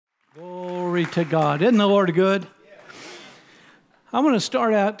Glory to God. Isn't the Lord good? I'm going to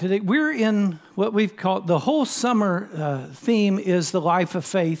start out today. We're in what we've called the whole summer theme is the life of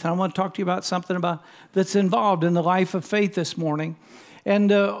faith. And I want to talk to you about something that's involved in the life of faith this morning.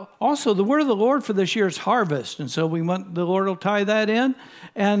 And also the word of the Lord for this year is harvest. And so the Lord will tie that in.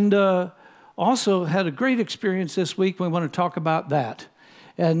 And also had a great experience this week. We want to talk about that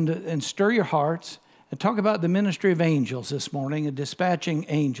and stir your hearts. And talk about the ministry of angels this morning and dispatching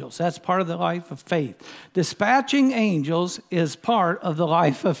angels. That's part of the life of faith. Dispatching angels is part of the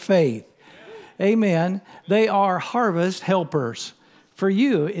life of faith. Amen. They are harvest helpers for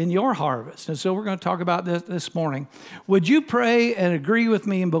you in your harvest. And so we're going to talk about this morning. Would you pray and agree with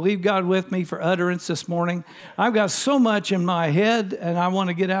me and believe God with me for utterance this morning? I've got so much in my head, and I want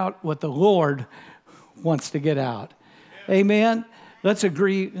to get out what the Lord wants to get out. Amen. Let's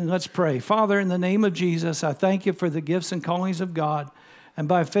agree and let's pray. Father, in the name of Jesus, I thank you for the gifts and callings of God. And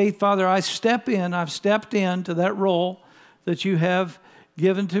by faith, Father, I've stepped into that role that you have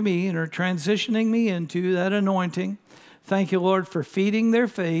given to me and are transitioning me into that anointing. Thank you, Lord, for feeding their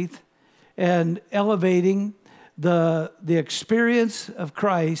faith and elevating the experience of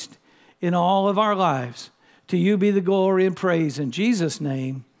Christ in all of our lives. To you be the glory and praise. In Jesus'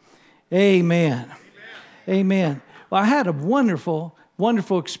 name, amen. Amen. Amen. Well, I had a wonderful,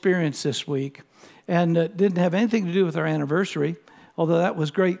 wonderful experience this week, and it didn't have anything to do with our anniversary, although that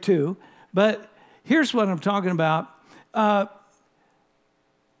was great too. But here's what I'm talking about. I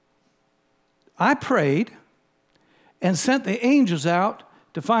prayed and sent the angels out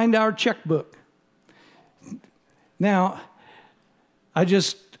to find our checkbook. Now, I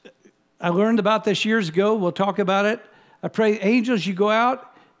learned about this years ago. We'll talk about it. I pray, angels, you go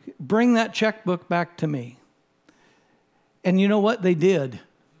out, bring that checkbook back to me. And you know what? They did.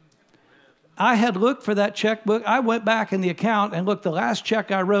 I had looked for that checkbook. I went back in the account and looked, the last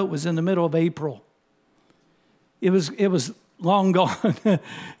check I wrote was in the middle of April. It was long gone.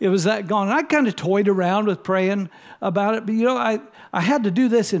 It was that gone. And I kind of toyed around with praying about it. But, you know, I had to do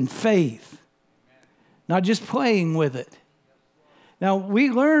this in faith, not just playing with it. Now, we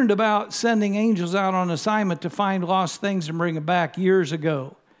learned about sending angels out on assignment to find lost things and bring them back years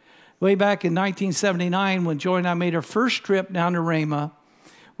ago. Way back in 1979, when Joy and I made our first trip down to Rhema,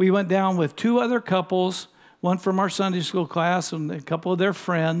 we went down with two other couples, one from our Sunday school class and a couple of their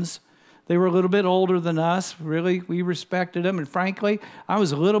friends. They were a little bit older than us. Really, we respected them. And frankly, I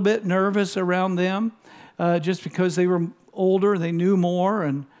was a little bit nervous around them just because they were older, they knew more,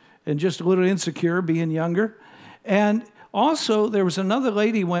 and just a little insecure being younger. And also, there was another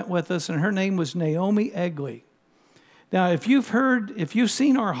lady went with us, and her name was Naomi Egley. Now, if you've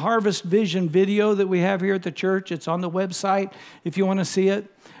seen our Harvest Vision video that we have here at the church, it's on the website if you want to see it.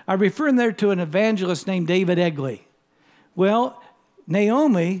 I refer in there to an evangelist named David Egley. Well,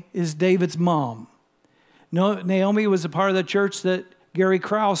 Naomi is David's mom. Naomi was a part of the church that Gary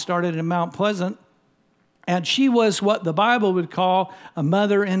Crowell started in Mount Pleasant, and she was what the Bible would call a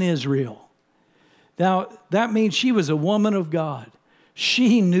mother in Israel. Now, that means she was a woman of God.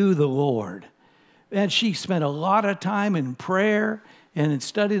 She knew the Lord. And she spent a lot of time in prayer and in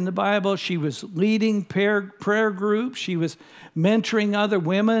studying the Bible. She was leading prayer groups. She was mentoring other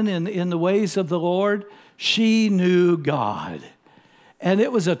women in the ways of the Lord. She knew God. And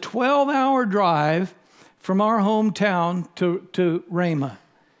it was a 12-hour drive from our hometown to Rhema.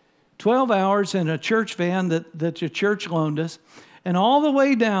 12 hours in a church van that the church loaned us. And all the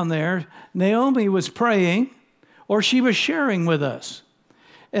way down there, Naomi was praying or she was sharing with us.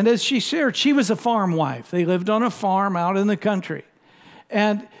 And as she shared, she was a farm wife. They lived on a farm out in the country.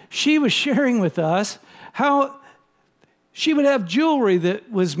 And she was sharing with us how she would have jewelry that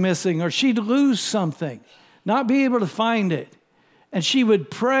was missing or she'd lose something, not be able to find it. And she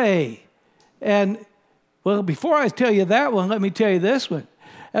would pray. And, well, before I tell you that one, let me tell you this one.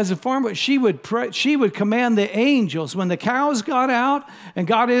 As a farmer, she would pray, she would command the angels. When the cows got out and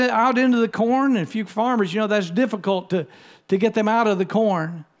got out into the corn, and a few farmers, you know, that's difficult to get them out of the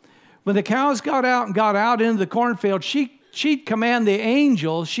corn. When the cows got out into the cornfield, she'd command the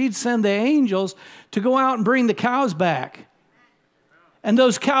angels, she'd send the angels to go out and bring the cows back. And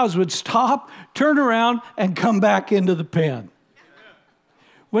those cows would stop, turn around, and come back into the pen.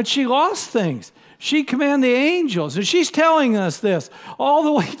 When she lost things, she'd command the angels. And she's telling us this all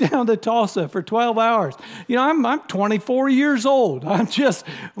the way down to Tulsa for 12 hours. You know, I'm 24 years old. I'm just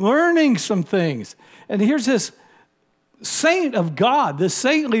learning some things. And here's this saint of God, this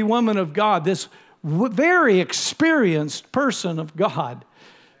saintly woman of God, this very experienced person of God,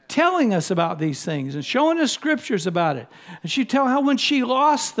 telling us about these things and showing us scriptures about it. And she'd tell how when she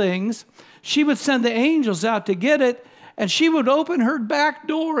lost things, she would send the angels out to get it, And she would open her back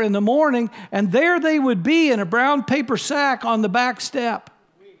door in the morning, and there they would be in a brown paper sack on the back step.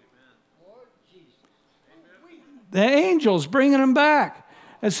 The angels bringing them back.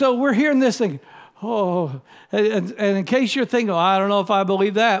 And so we're hearing this thing, oh, and in case you're thinking, oh, I don't know if I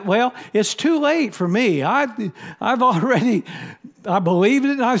believe that. Well, it's too late for me. I believed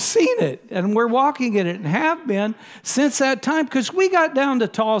it and I've seen it. And we're walking in it and have been since that time. Because we got down to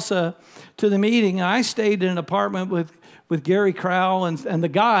Tulsa to the meeting, and I stayed in an apartment with Gary Crowell and the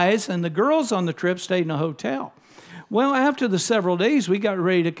guys, and the girls on the trip stayed in a hotel. Well, after the several days, we got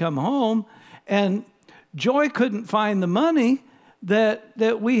ready to come home, and Joy couldn't find the money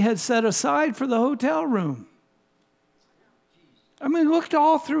that we had set aside for the hotel room. I mean, looked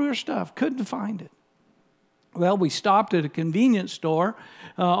all through her stuff, couldn't find it. Well, we stopped at a convenience store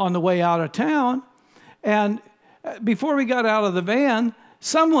on the way out of town, and before we got out of the van,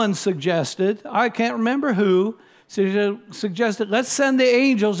 someone suggested, I can't remember who, suggested, let's send the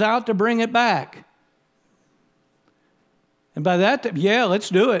angels out to bring it back. And by that time, yeah, let's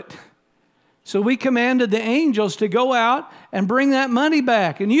do it. So we commanded the angels to go out and bring that money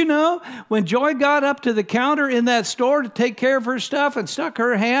back. And you know, when Joy got up to the counter in that store to take care of her stuff and stuck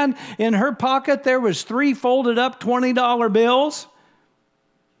her hand in her pocket, there was 3 folded up $20 bills.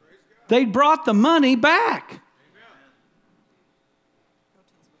 They brought the money back.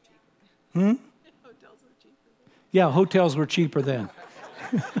 Hmm? Yeah, hotels were cheaper then.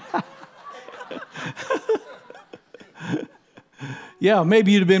 Yeah,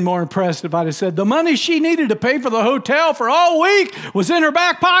 maybe you'd have been more impressed if I'd have said, the money she needed to pay for the hotel for all week was in her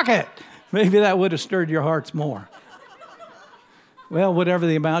back pocket. Maybe that would have stirred your hearts more. Well, whatever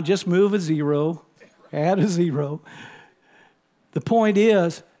the amount, just move a zero, add a zero. The point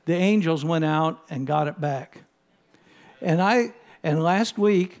is, the angels went out and got it back. And last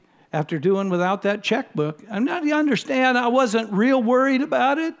week, after doing without that checkbook, you understand, I wasn't real worried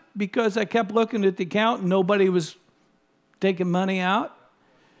about it because I kept looking at the account and nobody was taking money out.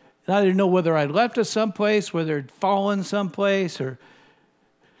 And I didn't know whether I'd left it someplace, whether it'd fallen someplace,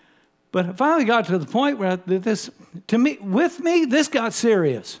 but I finally got to the point where this got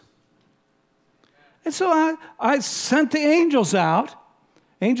serious. And so I sent the angels out.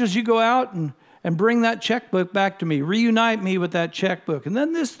 Angels, you go out and bring that checkbook back to me. Reunite me with that checkbook. And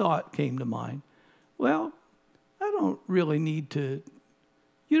then this thought came to mind. Well, you don't really need to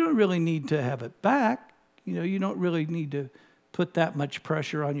have it back. You know, you don't really need to put that much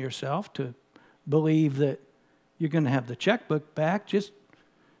pressure on yourself to believe that you're going to have the checkbook back. Just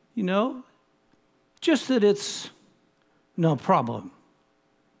that it's no problem.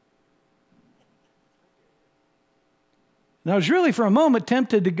 And I was really for a moment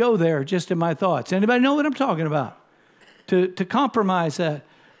tempted to go there just in my thoughts. Anybody know what I'm talking about? To compromise that.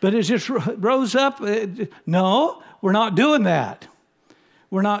 But it just rose up. No, we're not doing that.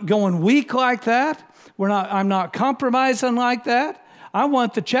 We're not going weak like that. I'm not compromising like that. I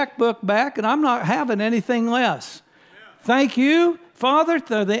want the checkbook back, and I'm not having anything less. Yeah. Thank you, Father,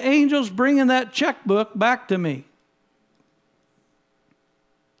 the angels bringing that checkbook back to me.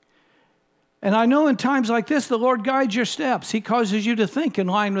 And I know in times like this, the Lord guides your steps. He causes you to think in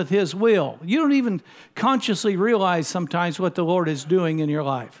line with His will. You don't even consciously realize sometimes what the Lord is doing in your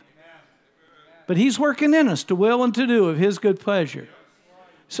life. But He's working in us to will and to do of His good pleasure.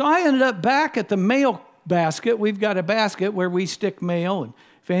 So I ended up back at the mail basket. We've got a basket where we stick mail. And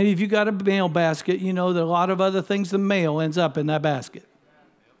if any of you got a mail basket, you know that a lot of other things, the mail ends up in that basket.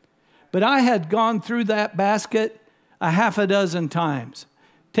 But I had gone through that basket a half a dozen times,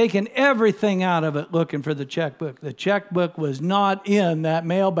 taken everything out of it looking for the checkbook. The checkbook was not in that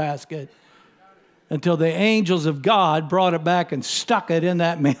mail basket until the angels of God brought it back and stuck it in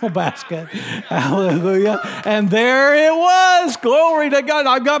that mail basket. Hallelujah. And there it was. Glory to God.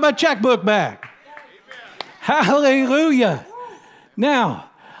 I've got my checkbook back. Hallelujah. Now,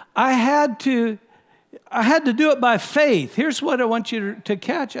 I had to do it by faith. Here's what I want you to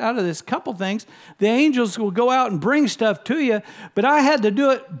catch out of this couple things. The angels will go out and bring stuff to you, but I had to do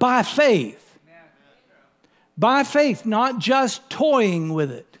it by faith. By faith, not just toying with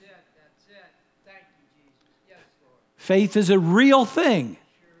it. Faith is a real thing.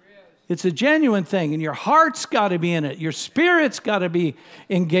 It's a genuine thing, and your heart's got to be in it. Your spirit's got to be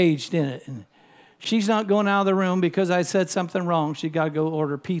engaged in it. And she's not going out of the room because I said something wrong. She got to go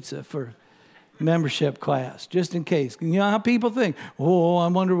order pizza for membership class, just in case. You know how people think, oh, I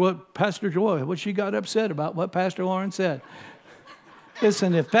wonder what Pastor Joy, what she got upset about, what Pastor Loren said.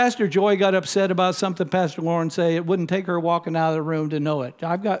 Listen, if Pastor Joy got upset about something Pastor Loren said, it wouldn't take her walking out of the room to know it.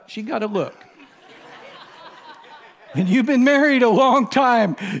 She got to look. And you've been married a long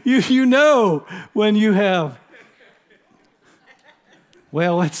time. You know when you have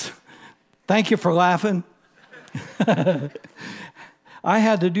Well, thank you for laughing. I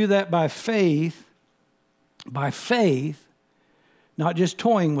had to do that by faith, not just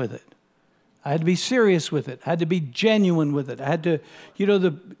toying with it. I had to be serious with it. I had to be genuine with it. I had to,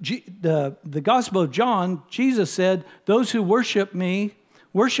 the Gospel of John, Jesus said, those who worship me,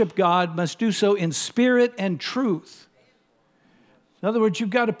 worship God, must do so in spirit and truth. In other words, you've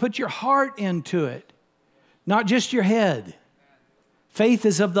got to put your heart into it, not just your head. Faith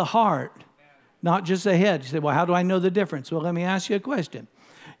is of the heart, not just the head. You say, well, how do I know the difference? Well, let me ask you a question.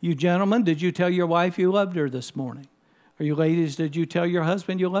 You gentlemen, did you tell your wife you loved her this morning? Or you ladies, did you tell your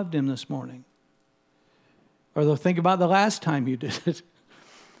husband you loved him this morning? Or think about the last time you did it.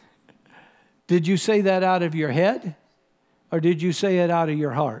 Did you say that out of your head? Or did you say it out of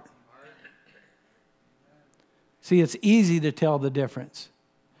your heart? See, it's easy to tell the difference.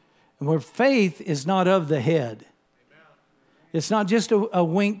 And where faith is not of the head. It's not just a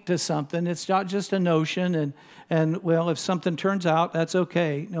wink to something. It's not just a notion. And well, if something turns out, that's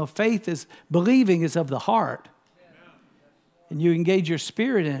okay. No, believing is of the heart. And you engage your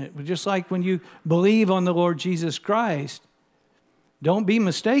spirit in it. Just like when you believe on the Lord Jesus Christ, don't be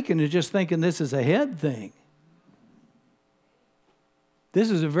mistaken in just thinking this is a head thing. This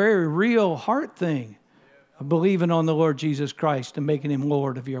is a very real heart thing of believing on the Lord Jesus Christ and making him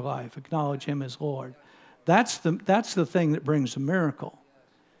Lord of your life. Acknowledge him as Lord. That's the thing that brings a miracle,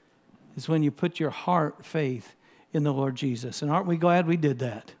 is when you put your heart faith in the Lord Jesus. And aren't we glad we did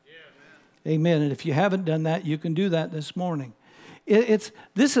that? Yeah, amen. And if you haven't done that, you can do that this morning.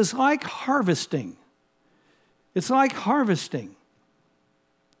 This is like harvesting. It's like harvesting.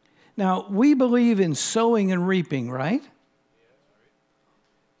 Now, we believe in sowing and reaping, right?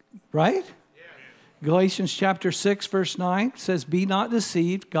 Right? Yeah. Galatians chapter 6, verse 9 says, be not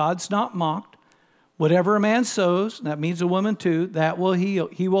deceived, God's not mocked. Whatever a man sows, that means a woman too, that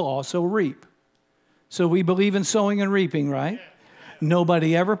he will also reap. So we believe in sowing and reaping, right? Yeah.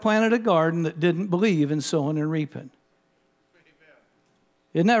 Nobody ever planted a garden that didn't believe in sowing and reaping.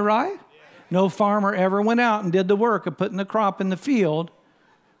 Isn't that right? No farmer ever went out and did the work of putting the crop in the field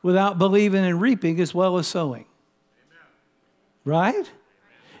without believing in reaping as well as sowing. Right?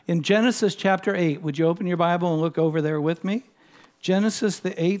 In Genesis chapter 8, would you open your Bible and look over there with me? Genesis,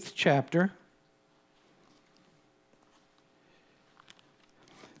 the 8th chapter.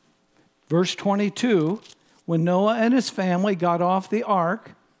 Verse 22, when Noah and his family got off the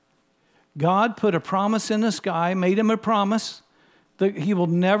ark, God put a promise in the sky, made him a promise that he will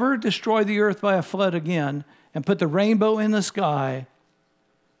never destroy the earth by a flood again, and put the rainbow in the sky.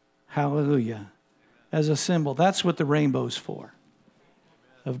 Hallelujah. As a symbol. That's what the rainbow's for.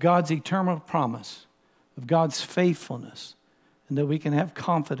 Of God's eternal promise, of God's faithfulness, and that we can have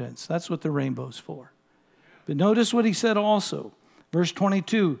confidence. That's what the rainbow's for. But notice what he said also. Verse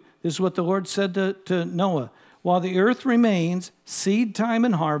 22, this is what the Lord said to Noah. While the earth remains, seed time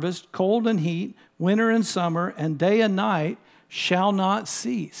and harvest, cold and heat, winter and summer, and day and night shall not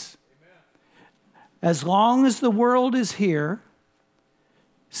cease. As long as the world is here,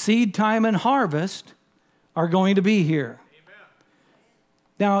 seed time and harvest are going to be here.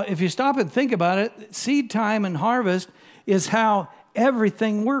 Now, if you stop and think about it, seed time and harvest is how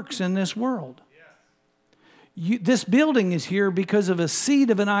everything works in this world. This building is here because of a seed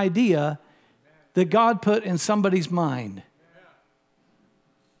of an idea that God put in somebody's mind.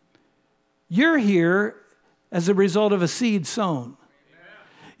 You're here as a result of a seed sown.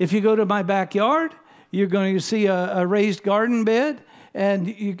 If you go to my backyard, you're going to see a raised garden bed, and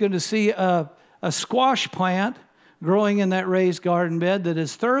you're going to see a squash plant growing in that raised garden bed that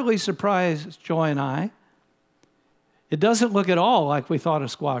has thoroughly surprised Joy and I. It doesn't look at all like we thought a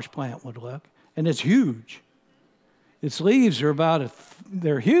squash plant would look, and it's huge. Its leaves are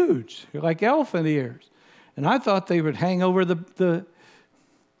they're huge. They're like elephant ears. And I thought they would hang over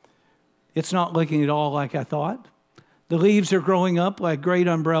it's not looking at all like I thought. The leaves are growing up like great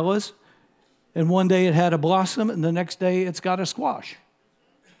umbrellas. And one day it had a blossom, and the next day it's got a squash.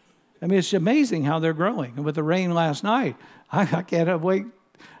 I mean, it's amazing how they're growing. And with the rain last night, I can't wait.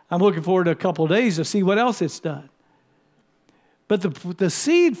 I'm looking forward to a couple of days to see what else it's done. But the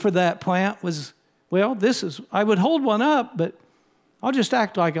seed for that plant was, well, I would hold one up, but I'll just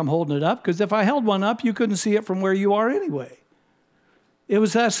act like I'm holding it up, because if I held one up, you couldn't see it from where you are anyway. It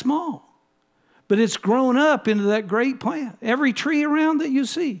was that small. But it's grown up into that great plant. Every tree around that you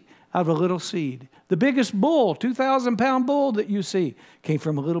see, out of a little seed. The biggest bull, 2,000-pound bull that you see, came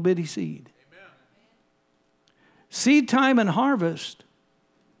from a little bitty seed. Amen. Seed time and harvest.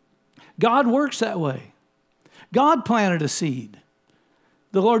 God works that way. God planted a seed.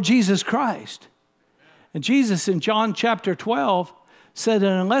 The Lord Jesus Christ. And Jesus in John chapter 12 said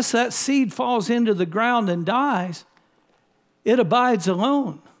that unless that seed falls into the ground and dies, it abides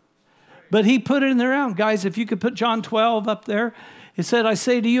alone. But he put it in the ground. Guys, if you could put John 12 up there. It said, I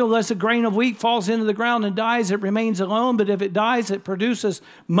say to you, unless a grain of wheat falls into the ground and dies, it remains alone. But if it dies, it produces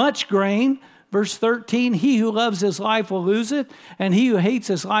much grain. Verse 13, he who loves his life will lose it. And he who hates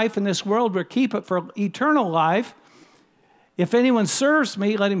his life in this world will keep it for eternal life. If anyone serves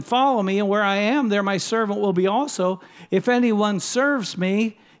me, let him follow me. And where I am, there my servant will be also. If anyone serves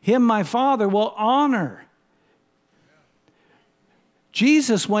me, him my Father will honor.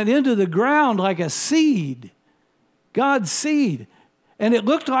 Jesus went into the ground like a seed. God's seed. And it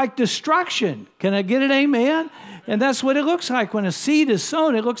looked like destruction. Can I get an amen? And that's what it looks like when a seed is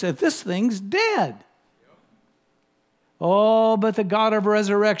sown. It looks like this thing's dead. Oh, but the God of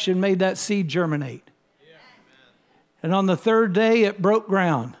resurrection made that seed germinate. And on the third day, it broke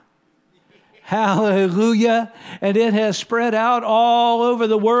ground. Hallelujah. And it has spread out all over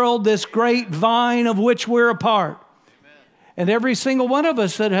the world, this great vine of which we're a part. And every single one of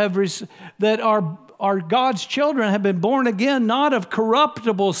us that are God's children have been born again, not of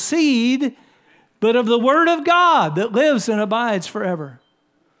corruptible seed, but of the Word of God that lives and abides forever.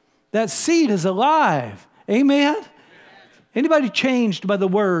 That seed is alive. Amen? Yes. Anybody changed by the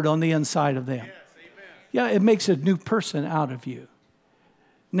Word on the inside of them? Yes, yeah, it makes a new person out of you.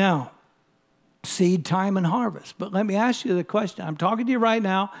 Now, seed time and harvest. But let me ask you the question. I'm talking to you right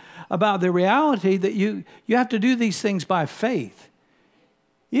now about the reality that you have to do these things by faith.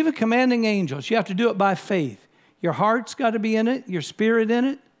 Even commanding angels, you have to do it by faith. Your heart's got to be in it, your spirit in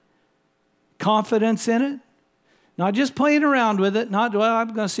it, confidence in it. Not just playing around with it, not, well,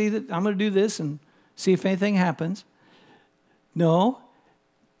 I'm going to see that, I'm going to do this and see if anything happens. No.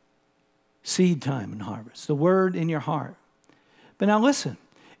 Seed time and harvest, the Word in your heart. But now listen,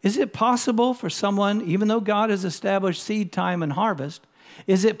 is it possible for someone, even though God has established seed time and harvest,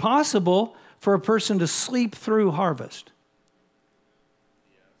 is it possible for a person to sleep through harvest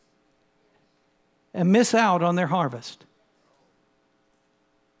and miss out on their harvest?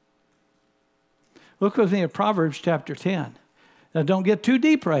 Look with me at Proverbs chapter 10. Now don't get too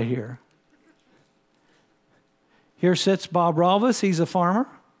deep right here. Here sits Bob Rolvis. He's a farmer.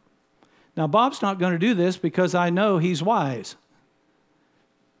 Now Bob's not going to do this because I know he's wise.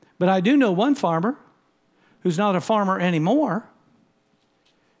 But I do know one farmer who's not a farmer anymore,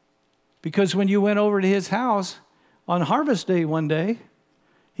 because when you went over to his house on harvest day one day,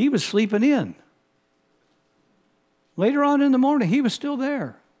 he was sleeping in. Later on in the morning, he was still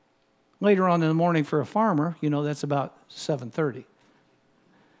there. Later on in the morning for a farmer, you know, that's about 7:30.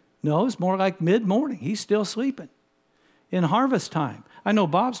 No, it's more like mid-morning. He's still sleeping. In harvest time. I know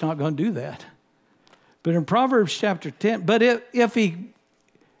Bob's not going to do that. But in Proverbs chapter 10, but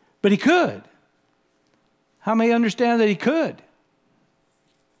he could. How many understand that he could?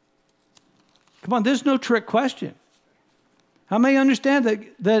 Come on, there's no trick question. How many understand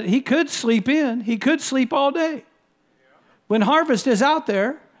that he could sleep in? He could sleep all day. When harvest is out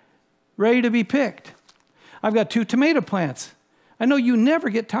there, ready to be picked. I've got 2 tomato plants. I know you never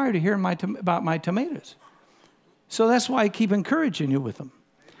get tired of hearing about my tomatoes. So that's why I keep encouraging you with them.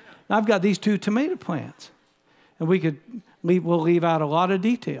 Now, I've got these 2 tomato plants. And we'll leave out a lot of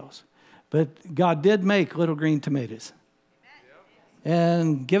details. But God did make little green tomatoes.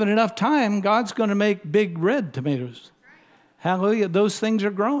 And given enough time, God's going to make big red tomatoes. Hallelujah. Those things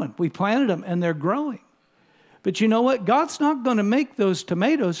are growing. We planted them and they're growing. But you know what? God's not going to make those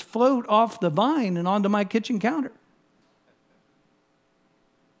tomatoes float off the vine and onto my kitchen counter.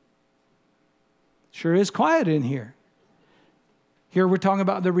 Sure is quiet in here. Here we're talking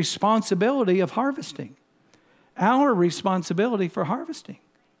about the responsibility of harvesting. Our responsibility for harvesting.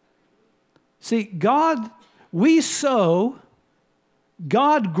 See, we sow,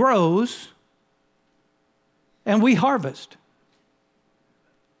 God grows, and we harvest.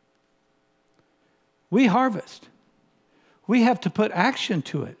 We harvest. We have to put action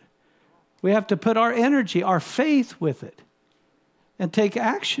to it. We have to put our energy, our faith with it, and take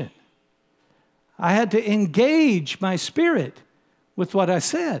action. I had to engage my spirit with what I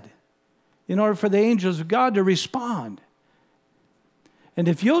said in order for the angels of God to respond. And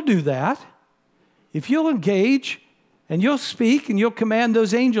if you'll do that, if you'll engage and you'll speak and you'll command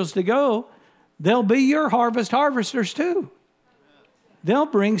those angels to go, they'll be your harvesters too. They'll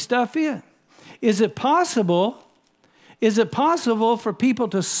bring stuff in. Is it possible for people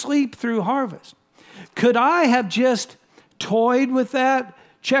to sleep through harvest? Could I have just toyed with that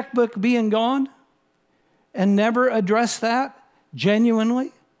checkbook being gone and never addressed that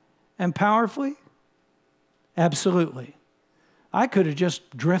genuinely and powerfully? Absolutely. I could have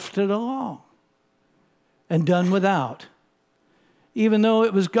just drifted along and done without. even though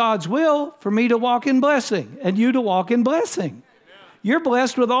it was God's will for me to walk in blessing and you to walk in blessing. You're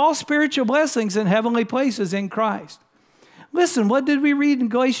blessed with all spiritual blessings in heavenly places in Christ. Listen, what did we read in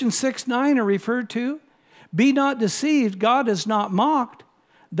Galatians 6:9 are referred to? Be not deceived, God is not mocked.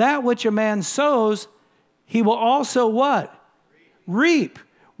 That which a man sows, he will also what? Reap.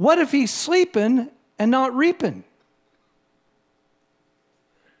 What if he's sleeping and not reaping?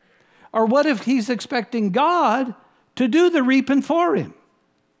 Or what if he's expecting God to do the reaping for him?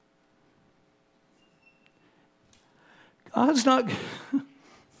 God's not...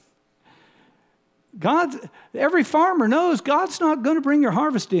 every farmer knows God's not going to bring your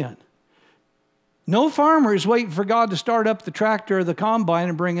harvest in. No farmer is waiting for God to start up the tractor or the combine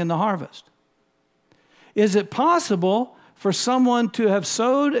and bring in the harvest. Is it possible for someone to have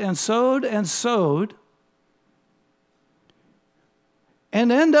sowed and sowed and sowed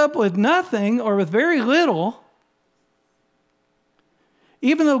and end up with nothing or with very little,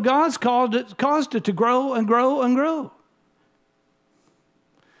 even though God's caused it to grow and grow and grow?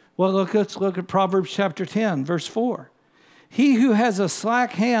 Well, let's look at Proverbs chapter 10, verse 4. He who has a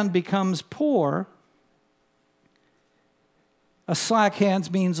slack hand becomes poor. A slack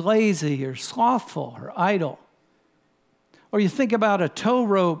hand means lazy or slothful or idle. Or you think about a tow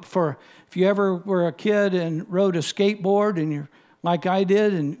rope for if you ever were a kid and rode a skateboard and you're like I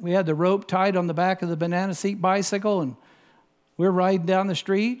did, and we had the rope tied on the back of the banana seat bicycle and we're riding down the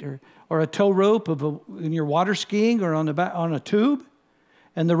street, or a tow rope when you're water skiing or on a tube,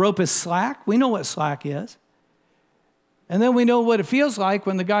 and the rope is slack. We know what slack is. And then we know what it feels like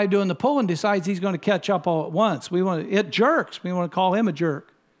when the guy doing the pulling decides he's going to catch up all at once. It jerks. We want to call him a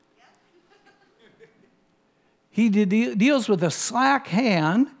jerk. He deals with a slack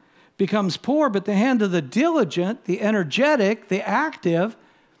hand, becomes poor, but the hand of the diligent, the energetic, the active,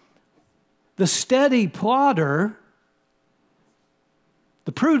 the steady plodder,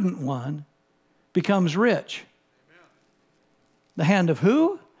 the prudent one, becomes rich. Amen. The hand of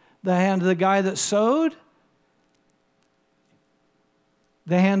who? The hand of the guy that sowed.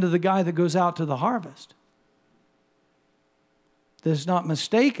 The hand of the guy that goes out to the harvest. That's not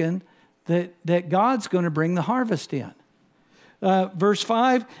mistaken that God's going to bring the harvest in. Verse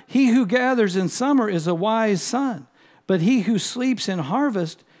 5, he who gathers in summer is a wise son, but he who sleeps in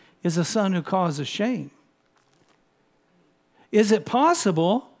harvest is a son who causes shame. Is it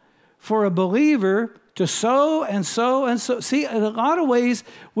possible for a believer to sow and sow and sow? See, in a lot of ways,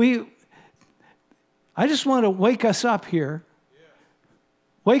 I just want to wake us up here.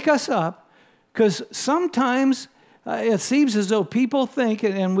 Wake us up, because sometimes it seems as though people think,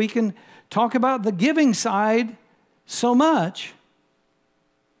 and we can talk about the giving side so much,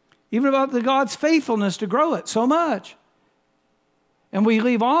 even about the God's faithfulness to grow it so much, and we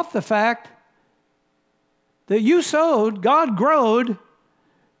leave off the fact that you sowed, God growed,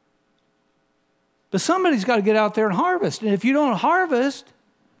 but somebody's got to get out there and harvest. And if you don't harvest,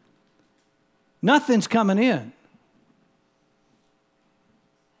 nothing's coming in.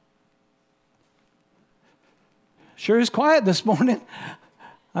 Sure is quiet this morning.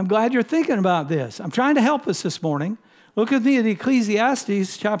 I'm glad you're thinking about this. I'm trying to help us this morning. Look at me at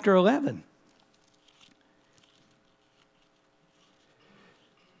Ecclesiastes chapter 11.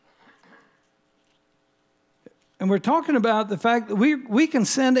 And we're talking about the fact that we can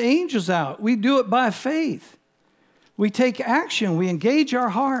send angels out. We do it by faith. We take action. We engage our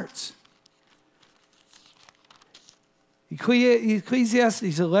hearts.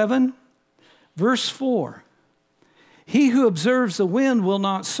 Ecclesiastes 11, verse 4. He who observes the wind will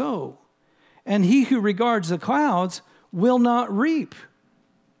not sow, and he who regards the clouds will not reap.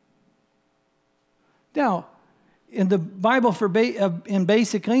 Now, in the Bible in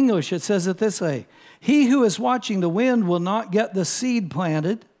basic English, it says it this way. He who is watching the wind will not get the seed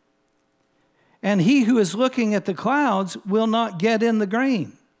planted, and he who is looking at the clouds will not get in the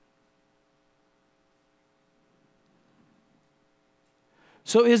grain.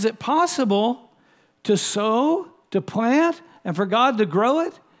 So is it possible to sow, to plant, and for God to grow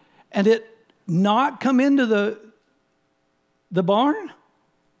it, and it not come into the barn?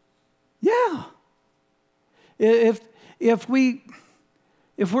 Yeah. If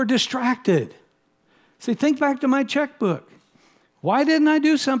we're distracted. See, think back to my checkbook. Why didn't I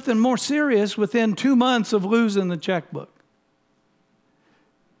do something more serious within 2 months of losing the checkbook?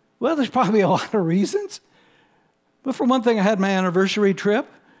 Well, there's probably a lot of reasons. But for one thing, I had my anniversary trip.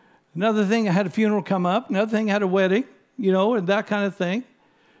 Another thing, I had a funeral come up. Another thing, I had a wedding, and that kind of thing.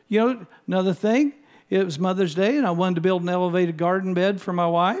 Another thing, it was Mother's Day, and I wanted to build an elevated garden bed for my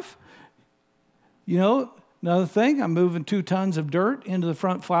wife. Another thing, I'm moving 2 tons of dirt into the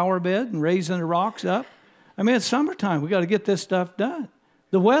front flower bed and raising the rocks up. I mean, it's summertime. We got to get this stuff done.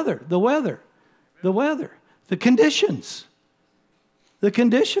 The weather, the conditions.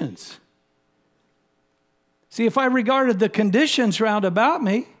 See, if I regarded the conditions round about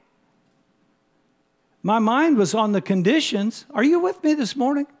me, my mind was on the conditions. Are you with me this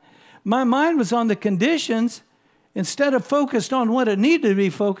morning? My mind was on the conditions instead of focused on what it needed to be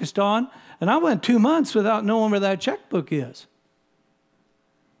focused on. And I went 2 months without knowing where that checkbook is.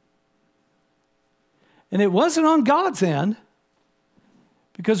 And it wasn't on God's end,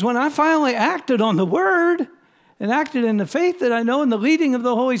 because when I finally acted on the Word and acted in the faith that I know and the leading of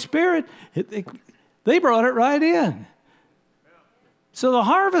the Holy Spirit, they brought it right in. So the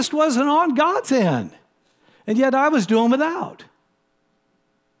harvest wasn't on God's end, and yet I was doing without.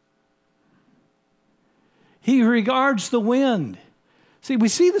 He regards the wind. See, we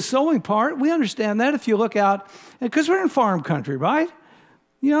see the sowing part. We understand that if you look out, because we're in farm country, right?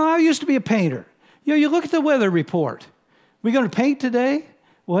 You know, I used to be a painter. You know, you look at the weather report. We going to paint today?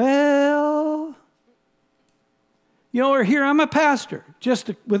 Well, you know, we're here. I'm a pastor.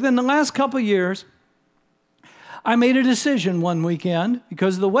 Just within the last couple of years, I made a decision one weekend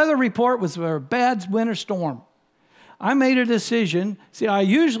because the weather report was a bad winter storm. I made a decision. See, I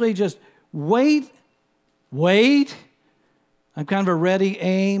usually just wait. I'm kind of a ready,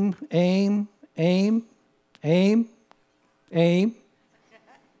 aim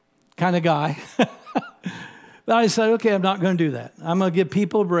kind of guy. But I said, okay, I'm not going to do that. I'm going to give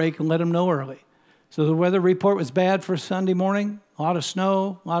people a break and let them know early. So the weather report was bad for Sunday morning, a lot of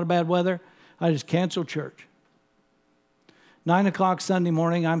snow, a lot of bad weather. I just canceled church. 9 o'clock Sunday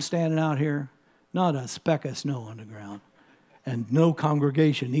morning, I'm standing out here, not a speck of snow on the ground, and no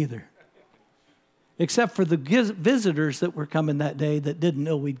congregation either, except for the visitors that were coming that day that didn't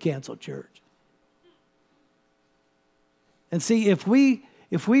know we'd canceled church. And see, if we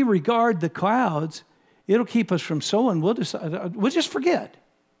regard the clouds, it'll keep us from sowing. We'll just forget.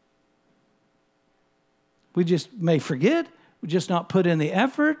 We just may forget. We just not put in the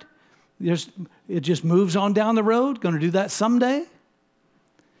effort. It just moves on down the road. Going to do that someday.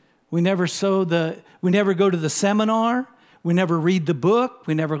 We never we never go to the seminar. We never read the book.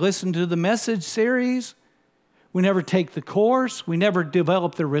 We never listen to the message series. We never take the course. We never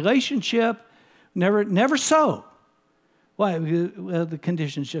develop the relationship. Never sow. Why? Well, the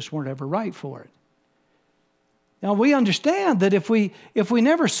conditions just weren't ever right for it. Now, we understand that if we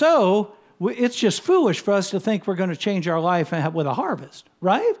never sow, it's just foolish for us to think we're going to change our life with a harvest,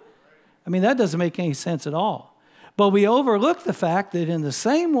 right? I mean, that doesn't make any sense at all. But we overlook the fact that in the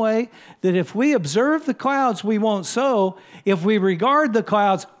same way that if we observe the clouds, we won't sow. If we regard the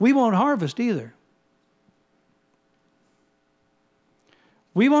clouds, we won't harvest either.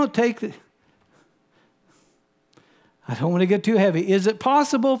 We won't take the... I don't want to get too heavy. Is it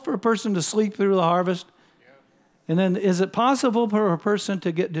possible for a person to sleep through the harvest? And then is it possible for a person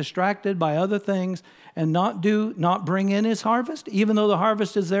to get distracted by other things and not bring in his harvest, even though the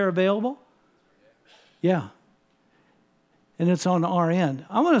harvest is there available? Yeah. And it's on our end.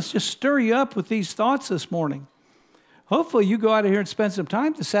 I want to just stir you up with these thoughts this morning. Hopefully you go out of here and spend some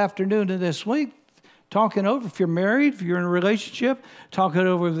time this afternoon and this week talking over, if you're married, if you're in a relationship, talking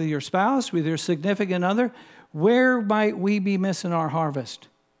over with your spouse, with your significant other, where might we be missing our harvest?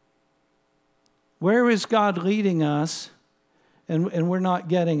 Where is God leading us and we're not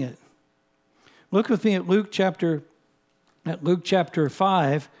getting it? Look with me at Luke chapter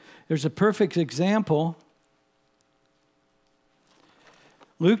 5. There's a perfect example.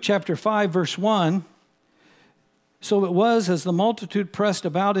 Luke chapter 5, verse 1. So it was, as the multitude pressed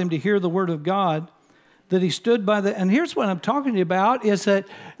about him to hear the word of God, that he stood by the... And here's what I'm talking to you about, is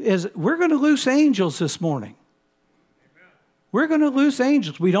we're going to loose angels this morning. We're going to loose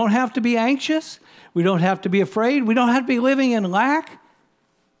angels. We don't have to be anxious. We don't have to be afraid. We don't have to be living in lack.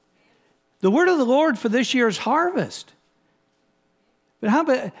 The word of the Lord for this year's harvest. But how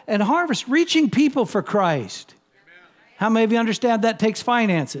about, and harvest, reaching people for Christ. How many of you understand that takes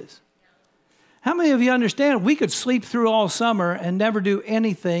finances? How many of you understand we could sleep through all summer and never do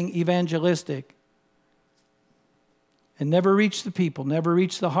anything evangelistic? And never reach the people, never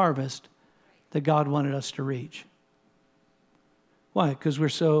reach the harvest that God wanted us to reach. Why? Because we're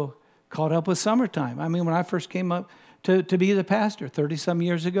so caught up with summertime. I mean, when I first came up to be the pastor 30-some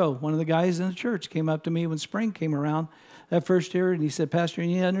years ago, one of the guys in the church came up to me when spring came around that first year, and he said, Pastor, you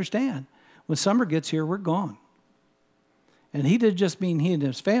need to understand, when summer gets here, we're gone. And he didn't just mean he and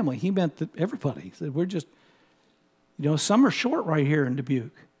his family. He meant everybody. He said, we're just, summer's short right here in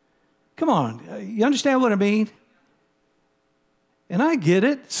Dubuque. Come on, you understand what I mean? And I get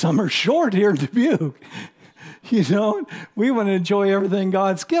it. Summer's short here in Dubuque. We want to enjoy everything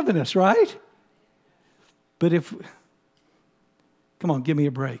God's given us, right? But come on, give me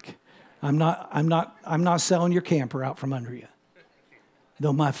a break. I'm not selling your camper out from under you.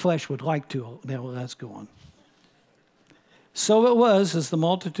 Though my flesh would like to. Now, let's go on. So it was, as the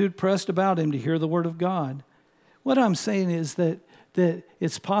multitude pressed about him to hear the word of God. What I'm saying is that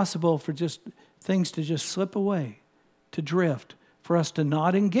it's possible for just things to just slip away, to drift, for us to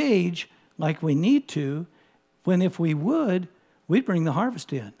not engage like we need to, when if we would, we'd bring the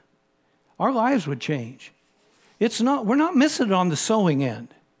harvest in. Our lives would change. We're not missing it on the sowing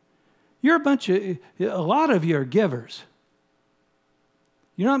end. You're a lot of you are givers.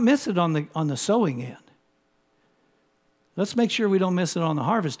 You're not missing it on the sowing end. Let's make sure we don't miss it on the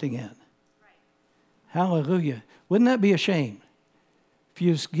harvesting end. Right. Hallelujah. Wouldn't that be a shame? If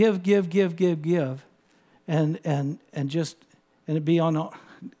you just give, and it'd be on,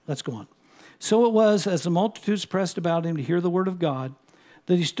 let's go on. So it was, as the multitudes pressed about him to hear the word of God,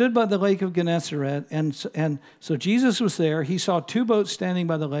 that he stood by the lake of Gennesaret, and so Jesus was there. He saw 2 boats standing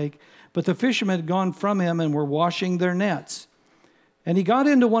by the lake, but the fishermen had gone from him and were washing their nets. And he got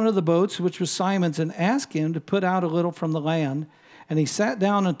into one of the boats, which was Simon's, and asked him to put out a little from the land. And he sat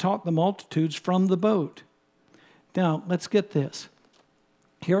down and taught the multitudes from the boat. Now, let's get this.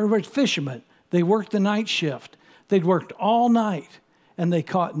 Here were fishermen. They worked the night shift. They'd worked all night, and they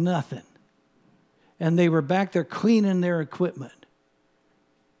caught nothing. And they were back there cleaning their equipment.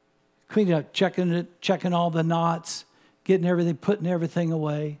 Cleaning up, checking all the knots, getting everything, putting everything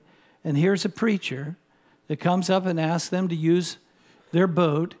away. And here's a preacher that comes up and asks them to use their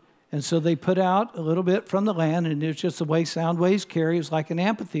boat, and so they put out a little bit from the land, and it's just the way sound waves carry. It was like an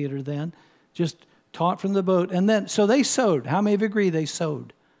amphitheater then, just taught from the boat. And then, so they sowed. How many of you agree they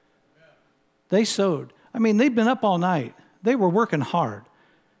sowed? Yeah. They sowed. I mean, they'd been up all night. They were working hard.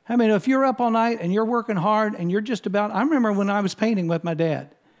 I mean, if you're up all night and you're working hard and you're just about, I remember when I was painting with my dad.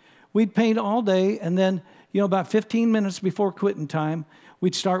 We'd paint all day, and then, about 15 minutes before quitting time,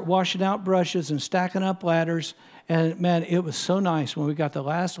 we'd start washing out brushes and stacking up ladders. And man, it was so nice when we got the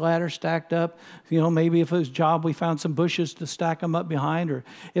last ladder stacked up. Maybe if it was a job, we found some bushes to stack them up behind, or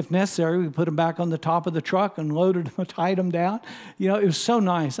if necessary, we put them back on the top of the truck and loaded them, tied them down. It was so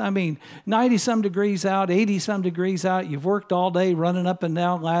nice. I mean, 90-some degrees out, 80-some degrees out. You've worked all day running up and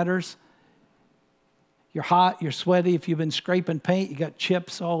down ladders. You're hot, you're sweaty. If you've been scraping paint, you got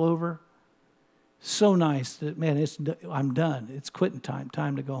chips all over. So nice that, man, I'm done. It's quitting time.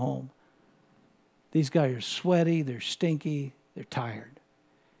 Time to go home. These guys are sweaty, they're stinky, they're tired.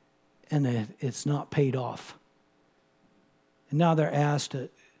 And it's not paid off. And now they're asked to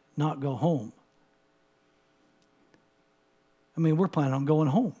not go home. I mean, we're planning on going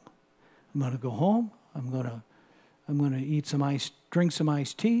home. I'm going to go home. I'm going to drink some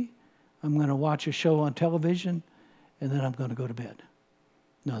iced tea. I'm going to watch a show on television, and then I'm going to go to bed.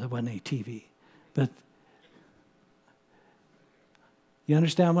 No, there wasn't any TV. But you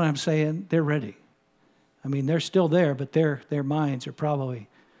understand what I'm saying? They're ready. I mean, they're still there, but their minds are probably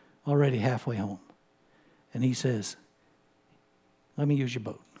already halfway home. And he says, let me use your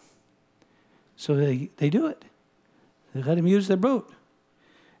boat. So they do it. They let him use their boat.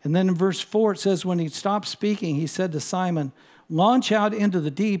 And then in verse 4, it says, when he stopped speaking, he said to Simon, launch out into the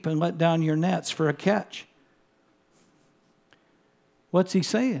deep and let down your nets for a catch. What's he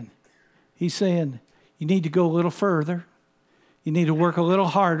saying? He's saying, you need to go a little further. You need to work a little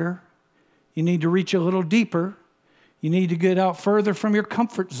harder. You need to reach a little deeper. You need to get out further from your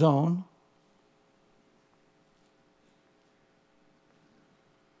comfort zone.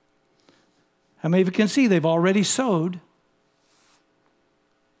 How many of you can see they've already sowed?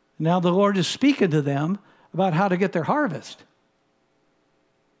 Now the Lord is speaking to them about how to get their harvest.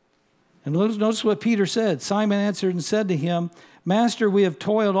 And notice what Peter said. Simon answered and said to him, Master, we have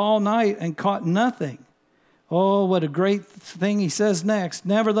toiled all night and caught nothing. Oh, what a great thing he says next.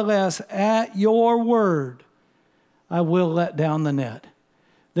 Nevertheless, at your word, I will let down the net.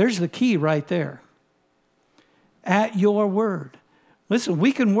 There's the key right there. At your word. Listen,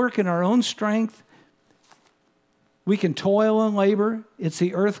 we can work in our own strength. We can toil and labor. It's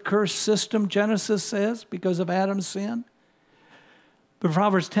the earth curse system, Genesis says, because of Adam's sin. But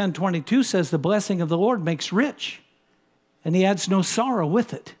Proverbs 10:22 says the blessing of the Lord makes rich, and he adds no sorrow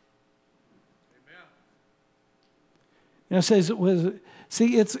with it. It says,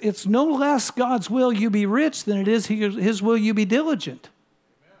 see, it's no less God's will you be rich than it is his will you be diligent.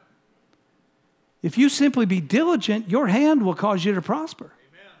 Amen. If you simply be diligent, your hand will cause you to prosper.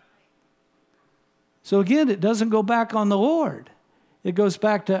 Amen. So again, it doesn't go back on the Lord. It goes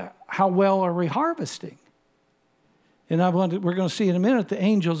back to how well are we harvesting. And we're going to see in a minute the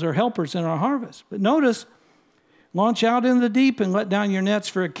angels are helpers in our harvest. But notice, Launch out in the deep and let down your nets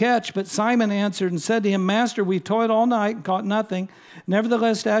for a catch. But Simon answered and said to him, Master, we've toiled all night and caught nothing.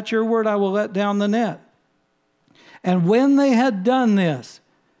 Nevertheless, at your word, I will let down the net. And when they had done this,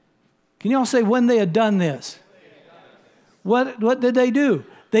 can you all say when they had done this? What did they do?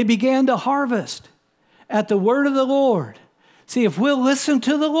 They began to harvest at the word of the Lord. See, if we'll listen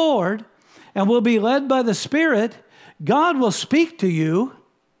to the Lord and we'll be led by the Spirit, God will speak to you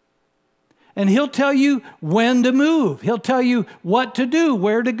and He'll tell you when to move. He'll tell you what to do,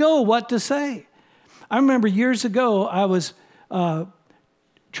 where to go, what to say. I remember years ago, I was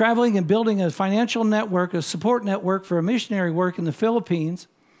traveling and building a financial network, a support network for a missionary work in the Philippines.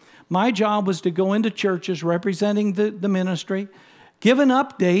 My job was to go into churches representing the ministry, give an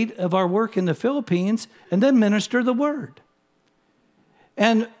update of our work in the Philippines, and then minister the word.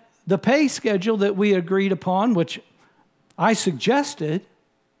 And the pay schedule that we agreed upon, which I suggested,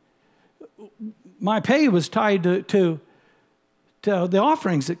 my pay was tied to the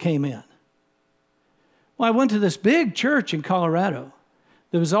offerings that came in. Well, I went to this big church in Colorado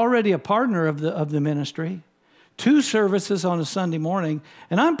that was already a partner of the ministry. 2 services on a Sunday morning,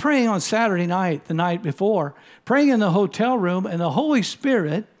 and I'm praying on Saturday night, the night before, praying in the hotel room, and the Holy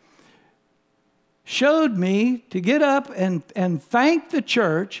Spirit showed me to get up and thank the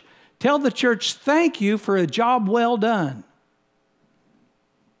church, tell the church, thank you for a job well done.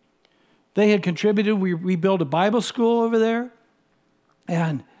 They had contributed, we built a Bible school over there,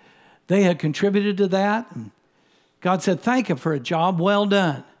 and they had contributed to that, and God said, thank you for a job well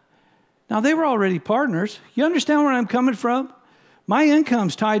done. Now, they were already partners. You understand where I'm coming from? My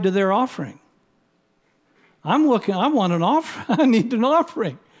income's tied to their offering. I want an offering. I need an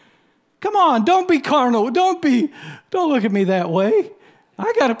offering. Come on, don't be carnal. Don't look at me that way.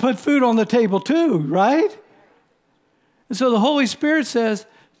 I got to put food on the table too, right? And so the Holy Spirit says,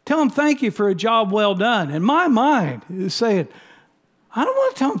 tell them thank you for a job well done. And my mind is saying, I don't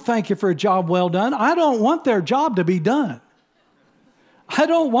want to tell them thank you for a job well done. I don't want their job to be done. I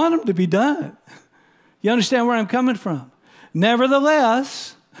don't want them to be done. You understand where I'm coming from?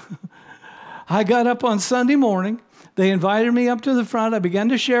 Nevertheless, I got up on Sunday morning. They invited me up to the front. I began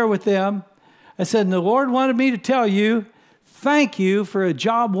to share with them. I said, and the Lord wanted me to tell you, thank you for a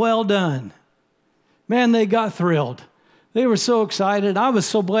job well done. Man, they got thrilled. They were so excited. I was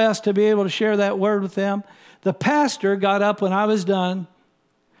so blessed to be able to share that word with them. The pastor got up when I was done,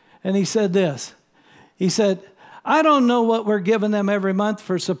 and he said this. He said, I don't know what we're giving them every month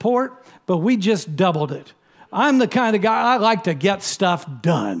for support, but we just doubled it. I'm the kind of guy, I like to get stuff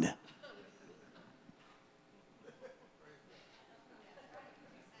done.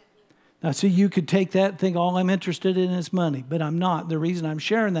 Now, see, you could take that and think all I'm interested in is money, but I'm not. The reason I'm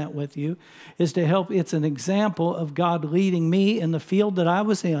sharing that with you is to help. It's an example of God leading me in the field that I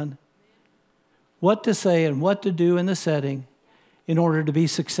was in, what to say and what to do in the setting in order to be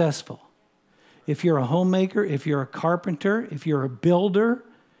successful. If you're a homemaker, if you're a carpenter, if you're a builder,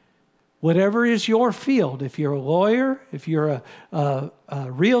 whatever is your field, if you're a lawyer, if you're a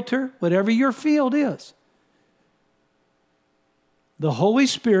realtor, whatever your field is, the Holy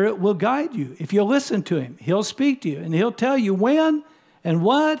Spirit will guide you. If you'll listen to Him, He'll speak to you, and He'll tell you when and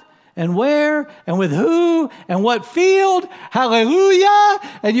what and where and with who and what field. Hallelujah.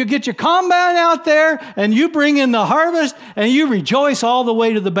 And you get your combine out there and you bring in the harvest and you rejoice all the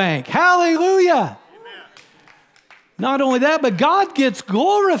way to the bank. Hallelujah. Amen. Not only that, but God gets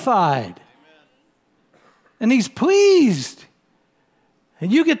glorified. Amen. And He's pleased.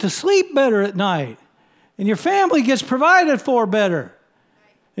 And you get to sleep better at night. And your family gets provided for better.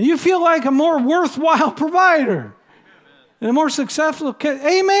 And you feel like a more worthwhile provider. And a more successful,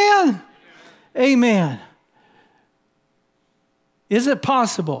 amen? Amen. Is it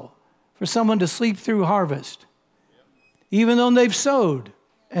possible for someone to sleep through harvest, even though they've sowed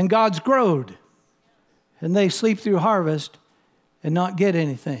and God's growed, and they sleep through harvest and not get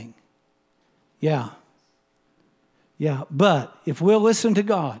anything? Yeah. Yeah, but if we'll listen to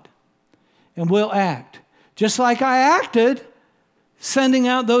God and we'll act, just like I acted, sending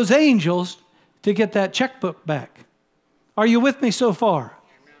out those angels to get that checkbook back. Are you with me so far?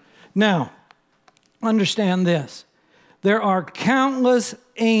 Amen. Now, understand this. There are countless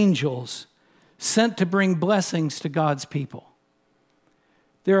angels sent to bring blessings to God's people.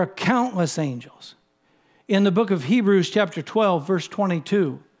 There are countless angels. In the book of Hebrews chapter 12, verse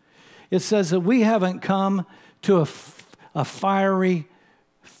 22, it says that we haven't come to a fiery,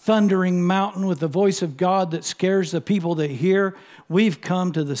 thundering mountain with the voice of God that scares the people that hear. We've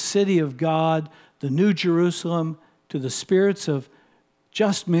come to the city of God, the New Jerusalem, to the spirits of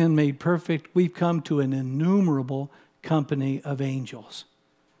just men made perfect. We've come to an innumerable company of angels.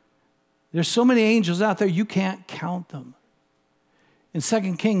 There's so many angels out there, you can't count them. In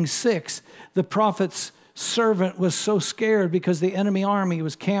 2 Kings 6, the prophet's servant was so scared because the enemy army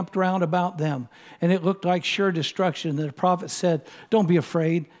was camped round about them, and it looked like sure destruction. And the prophet said, don't be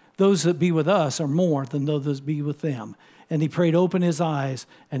afraid. Those that be with us are more than those that be with them. And he prayed, open his eyes,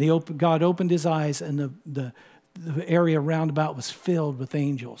 and God opened his eyes, and the area round about was filled with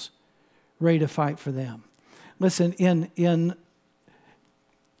angels, ready to fight for them. Listen,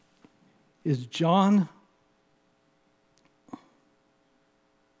 is John,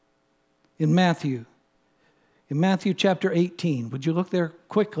 in Matthew chapter 18. Would you look there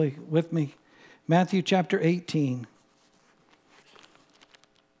quickly with me? Matthew chapter 18.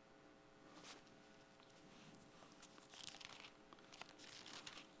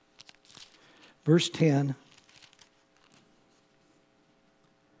 Verse 10.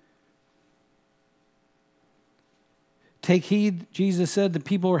 Take heed, Jesus said, the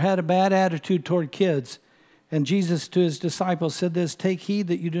people had a bad attitude toward kids. And Jesus to his disciples said this, take heed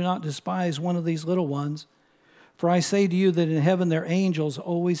that you do not despise one of these little ones. For I say to you that in heaven their angels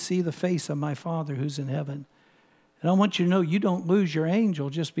always see the face of my Father who's in heaven. And I want you to know you don't lose your angel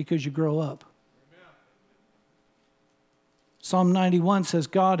just because you grow up. Amen. Psalm 91 says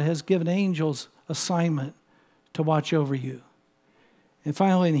God has given angels assignment to watch over you. And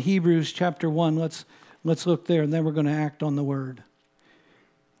finally in Hebrews chapter 1, let's look there, and then we're going to act on the word.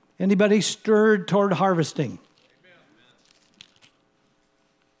 Anybody stirred toward harvesting? Amen.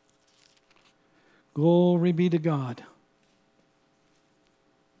 Glory be to God.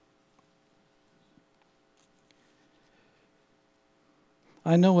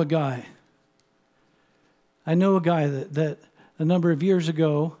 I know a guy that a number of years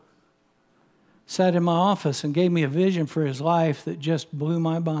ago sat in my office and gave me a vision for his life that just blew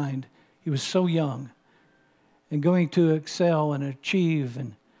my mind. He was so young and going to excel and achieve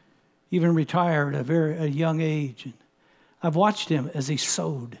and even retire at a young age. And I've watched him as he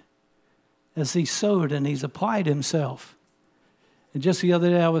sowed, and he's applied himself. And just the other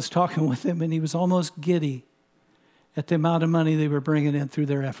day I was talking with him, and he was almost giddy at the amount of money they were bringing in through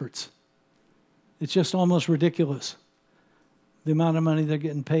their efforts. It's just almost ridiculous, the amount of money they're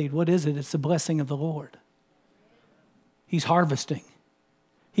getting paid. What is it? It's the blessing of the Lord. He's harvesting.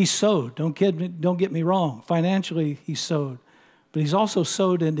 He sowed. Don't get me wrong. Financially, he sowed. But he's also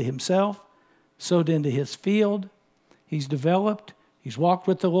sowed into himself, sowed into his field. He's developed. He's walked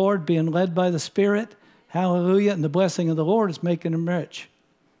with the Lord, being led by the Spirit. Hallelujah. And the blessing of the Lord is making him rich.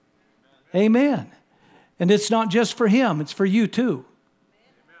 Amen. And it's not just for him. It's for you too.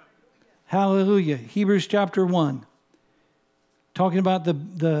 Hallelujah. Hebrews chapter 1. Talking about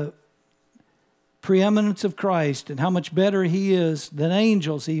the preeminence of Christ and how much better he is than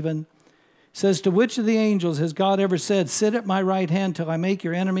angels even. Says, to which of the angels has God ever said, sit at my right hand till I make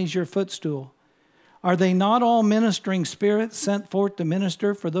your enemies your footstool? Are they not all ministering spirits sent forth to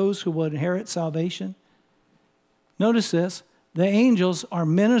minister for those who will inherit salvation? Notice this. The angels are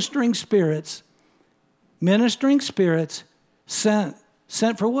ministering spirits sent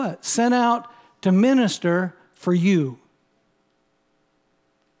for what? Sent out to minister for you.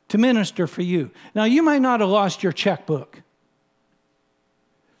 To minister for you. Now, you might not have lost your checkbook.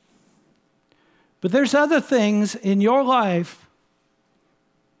 But there's other things in your life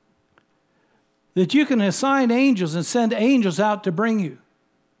that you can assign angels and send angels out to bring you.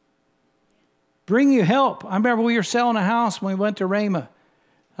 Bring you help. I remember we were selling a house when we went to Rhema.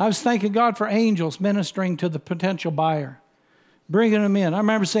 I was thanking God for angels ministering to the potential buyer, bringing them in. I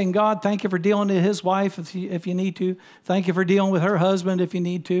remember saying, God, thank you for dealing with his wife if you need to. Thank you for dealing with her husband if you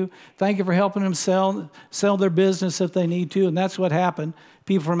need to. Thank you for helping them sell their business if they need to. And that's what happened.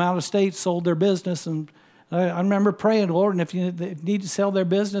 People from out of state sold their business. And I remember praying, Lord, and if you need to sell their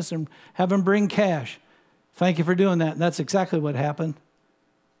business and have them bring cash, thank you for doing that. And that's exactly what happened.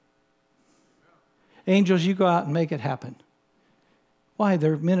 Angels, you go out and make it happen. Why?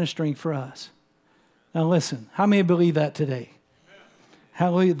 They're ministering for us. Now listen, how many believe that today?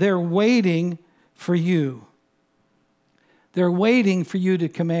 Hallelujah. They're waiting for you. They're waiting for you to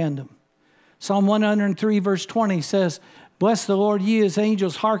command them. Psalm 103 verse 20 says, bless the Lord, ye his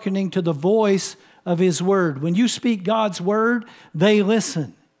angels, hearkening to the voice of his word. When you speak God's word, they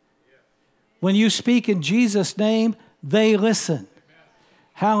listen. When you speak in Jesus' name, they listen.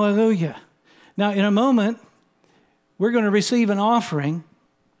 Hallelujah. Now, in a moment, we're going to receive an offering.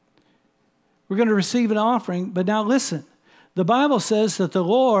 We're going to receive an offering, but now listen. The Bible says that the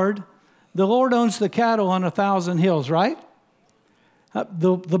Lord owns the cattle on 1,000 hills, right?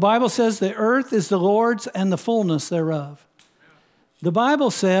 The Bible says the earth is the Lord's and the fullness thereof. The Bible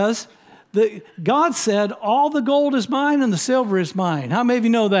says that God said, all the gold is mine and the silver is mine. How many of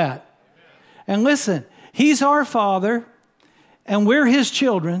you know that? And listen, He's our Father, and we're His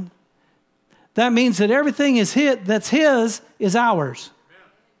children. That means that everything that's His is ours.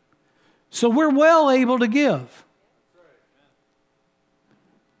 So we're well able to give.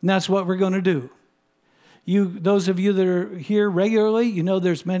 And that's what we're going to do. Those of you that are here regularly, you know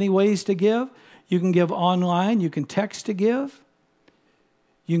there's many ways to give. You can give online. You can text to give.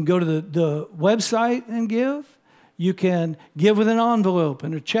 You can go to the website and give. You can give with an envelope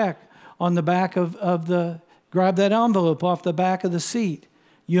and a check on the back grab that envelope off the back of the seat.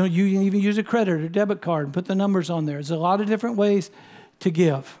 You can even use a credit or debit card and put the numbers on there. There's a lot of different ways to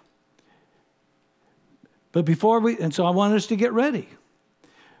give. But so I want us to get ready.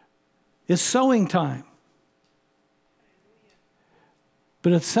 It's sowing time.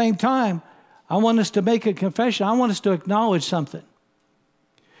 But at the same time, I want us to make a confession. I want us to acknowledge something.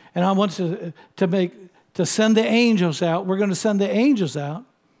 And I want us to send the angels out. We're going to send the angels out.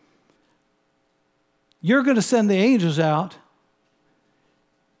 You're going to send the angels out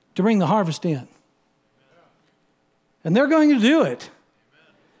to bring the harvest in. And they're going to do it.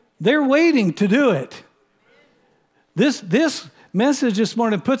 They're waiting to do it. This message this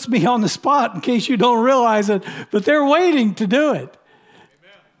morning puts me on the spot in case you don't realize it, but they're waiting to do it.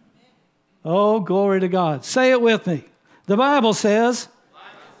 Oh, glory to God. Say it with me. The Bible says,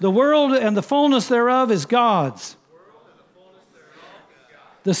 the world and the fullness thereof is God's.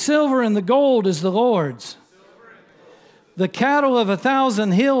 The silver and the gold is the Lord's. The cattle of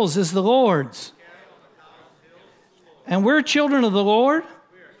 1,000 hills is the Lord's. And we're children of the Lord.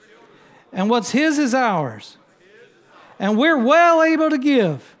 And what's His is ours. And we're well able to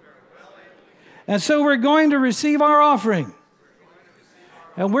give. And so we're going to receive our offering.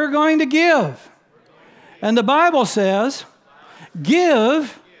 And we're going to give. And the Bible says,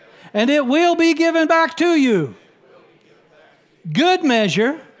 give, and it will be given back to you. Good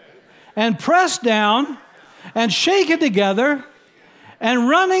measure, and pressed down, and shaken together, and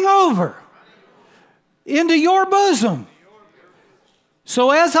running over into your bosom. So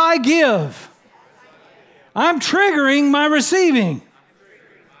as I give, I'm triggering my receiving.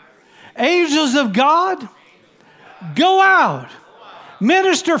 Angels of God, go out,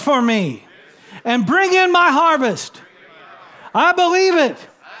 minister for me, and bring in my harvest. I believe it.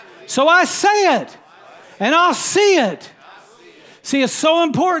 So I say it, and I'll see it. See, it's so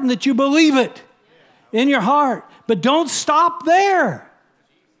important that you believe it in your heart. But don't stop there.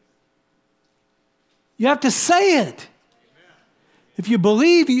 You have to say it. If you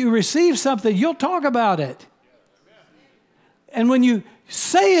believe you receive something, you'll talk about it. And when you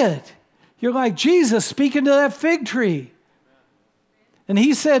say it, you're like Jesus speaking to that fig tree. And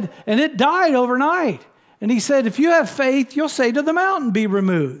He said, and it died overnight. And He said, if you have faith, you'll say to the mountain, be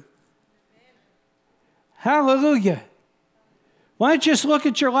removed. Hallelujah. Why don't you just look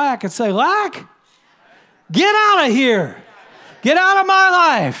at your lack and say, lack, get out of here. Get out of my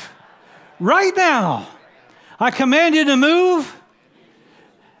life. Right now. I command you to move.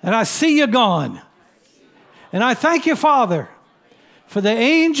 And I see you gone. And I thank you, Father, for the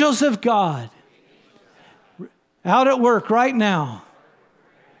angels of God out at work right now,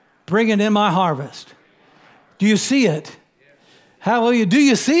 bringing in my harvest. Do you see it? Hallelujah. Do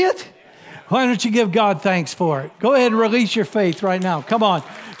you see it? Why don't you give God thanks for it? Go ahead and release your faith right now. Come on.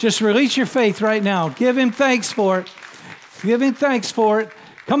 Just release your faith right now. Give Him thanks for it. Give Him thanks for it.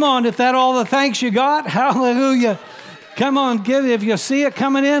 Come on. If that's all the thanks you got, hallelujah. Come on, give it. If you see it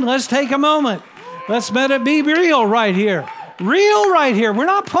coming in, let's take a moment. Let's let it be real right here. Real right here. We're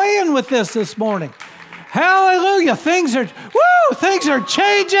not playing with this morning. Hallelujah. Things are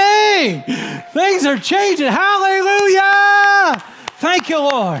changing. Things are changing. Hallelujah. Thank you,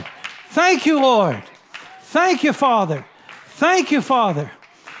 Lord. Thank you, Lord. Thank you, Father. Thank you, Father.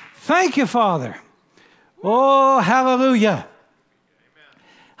 Thank you, Father. Oh, hallelujah.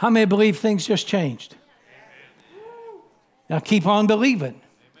 How many believe things just changed? Now keep on believing.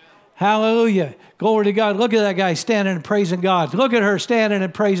 Hallelujah. Glory to God. Look at that guy standing and praising God. Look at her standing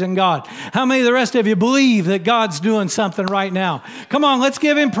and praising God. How many of the rest of you believe that God's doing something right now? Come on, let's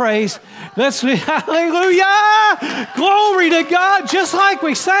give Him praise. Hallelujah. Glory to God. Just like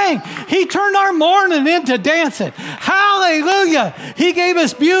we sang, He turned our mourning into dancing. Hallelujah. He gave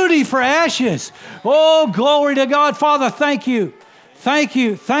us beauty for ashes. Oh, glory to God. Father, thank you. Thank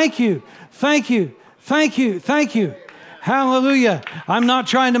you. Thank you. Thank you. Thank you. Thank you. Hallelujah. I'm not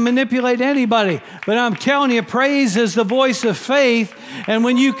trying to manipulate anybody, but I'm telling you, praise is the voice of faith. And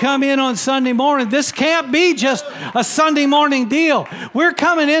when you come in on Sunday morning, this can't be just a Sunday morning deal. We're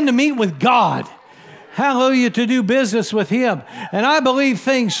coming in to meet with God. Hallelujah, to do business with Him. And I believe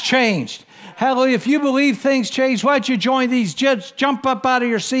things changed. Hallelujah. If you believe things change, why don't you join these? Just jump up out of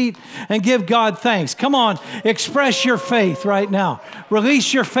your seat and give God thanks. Come on, express your faith right now.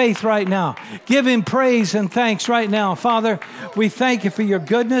 Release your faith right now. Give Him praise and thanks right now. Father, we thank You for Your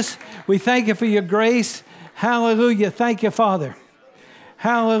goodness. We thank You for Your grace. Hallelujah. Thank You, Father.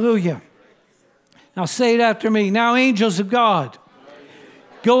 Hallelujah. Now say it after me. Now, angels of God,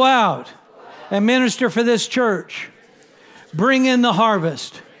 go out and minister for this church. Bring in the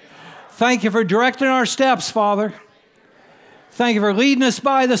harvest. Thank You for directing our steps, Father. Thank You for leading us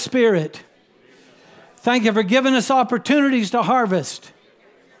by the Spirit. Thank You for giving us opportunities to harvest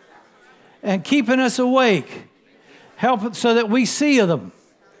and keeping us awake. Help it so that we see them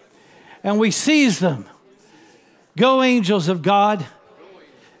and we seize them. Go, angels of God.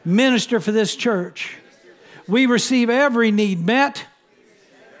 Minister for this church. We receive every need met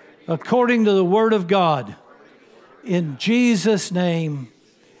according to the Word of God. In Jesus' name,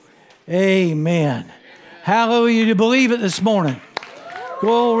 amen. Hallelujah. You believe it this morning.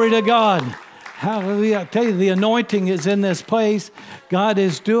 Glory to God. Hallelujah. I tell you, the anointing is in this place. God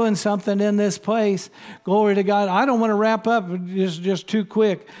is doing something in this place. Glory to God. I don't want to wrap up just too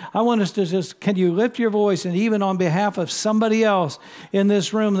quick. I want us to can you lift your voice, and even on behalf of somebody else in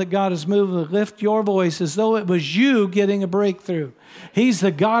this room that God has moved, lift your voice as though it was you getting a breakthrough. He's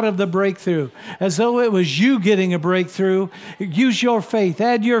the God of the breakthrough. As though it was you getting a breakthrough, use your faith.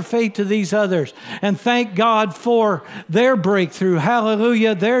 Add your faith to these others. And thank God for their breakthrough.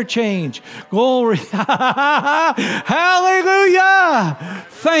 Hallelujah. Their change. Glory. Hallelujah.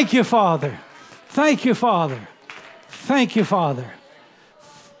 Thank You, Father. Thank You, Father. Thank You, Father.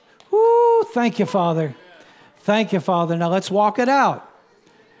 Woo, thank You, Father. Thank You, Father. Now let's walk it out.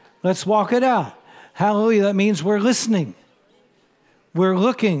 Let's walk it out. Hallelujah. That means we're listening. We're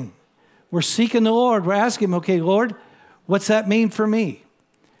looking. We're seeking the Lord. We're asking Him, okay, Lord, what's that mean for me?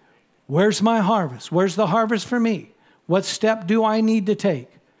 Where's my harvest? Where's the harvest for me? What step do I need to take?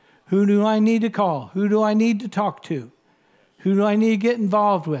 Who do I need to call? Who do I need to talk to? Who do I need to get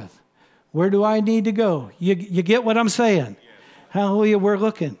involved with? Where do I need to go? You get what I'm saying? Hallelujah. We're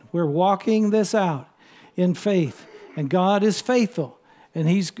looking. We're walking this out in faith. And God is faithful. And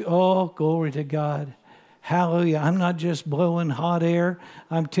He's, oh, glory to God. Hallelujah. I'm not just blowing hot air.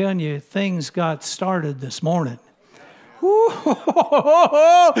 I'm telling you, things got started this morning.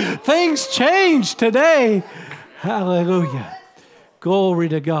 Things changed today. Hallelujah. Glory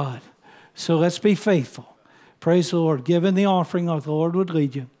to God. So let's be faithful. Praise the Lord. Give in the offering like the Lord would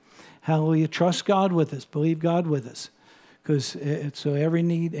lead you. Hallelujah. Trust God with us. Believe God with us. Because so every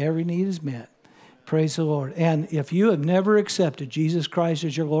need is met. Praise the Lord. And if you have never accepted Jesus Christ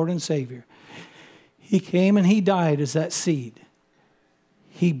as your Lord and Savior, He came and He died as that seed.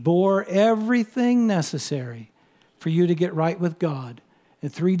 He bore everything necessary for you to get right with God.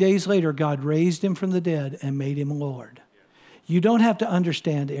 And 3 days later, God raised Him from the dead and made Him Lord. You don't have to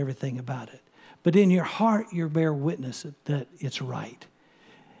understand everything about it. But in your heart, you bear witness that it's right.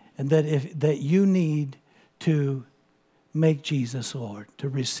 And that you need to make Jesus Lord, to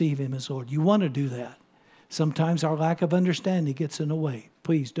receive Him as Lord. You want to do that. Sometimes our lack of understanding gets in the way.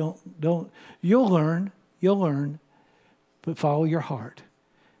 Please don't. You'll learn, but follow your heart.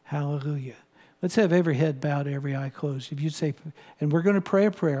 Hallelujah. Let's have every head bowed, every eye closed. If you say, and we're going to pray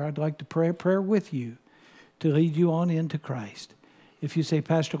a prayer, I'd like to pray a prayer with you to lead you on into Christ. If you say,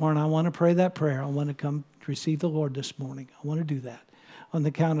 Pastor Loren, I want to pray that prayer. I want to come to receive the Lord this morning. I want to do that. On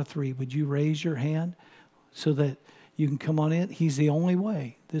the count of 3, would you raise your hand so that you can come on in? He's the only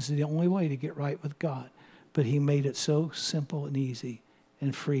way. This is the only way to get right with God. But He made it so simple and easy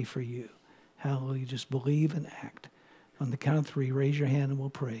and free for you. Hallelujah. Just believe and act. On the count of 3, raise your hand and we'll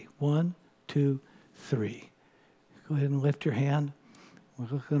pray. 1, 2, 3. Go ahead and lift your hand. We're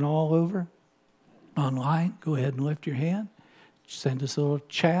looking all over. Online, go ahead and lift your hand. Send us a little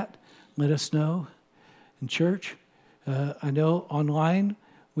chat. Let us know. In church, I know online,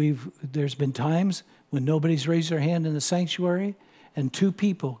 there's been times when nobody's raised their hand in the sanctuary and 2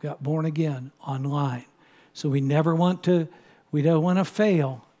 people got born again online. So we don't want to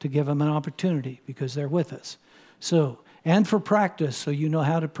fail to give them an opportunity because they're with us. So, and for practice, so you know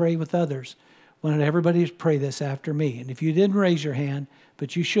how to pray with others. I want everybody to pray this after me. And if you didn't raise your hand,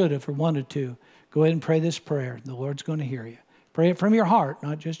 but you should have or wanted to, go ahead and pray this prayer. The Lord's going to hear you. Pray it from your heart,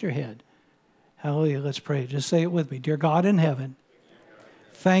 not just your head. Hallelujah. Let's pray. Just say it with me. Dear God in heaven,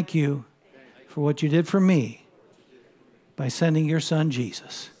 thank you for what you did for me by sending your Son,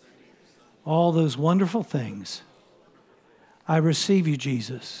 Jesus. All those wonderful things. I receive you,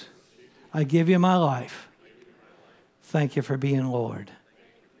 Jesus. I give you my life. Thank you for being Lord.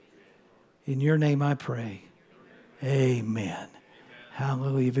 In your name I pray. Amen.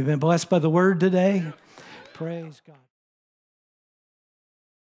 Hallelujah. Have you been blessed by the word today? Praise God.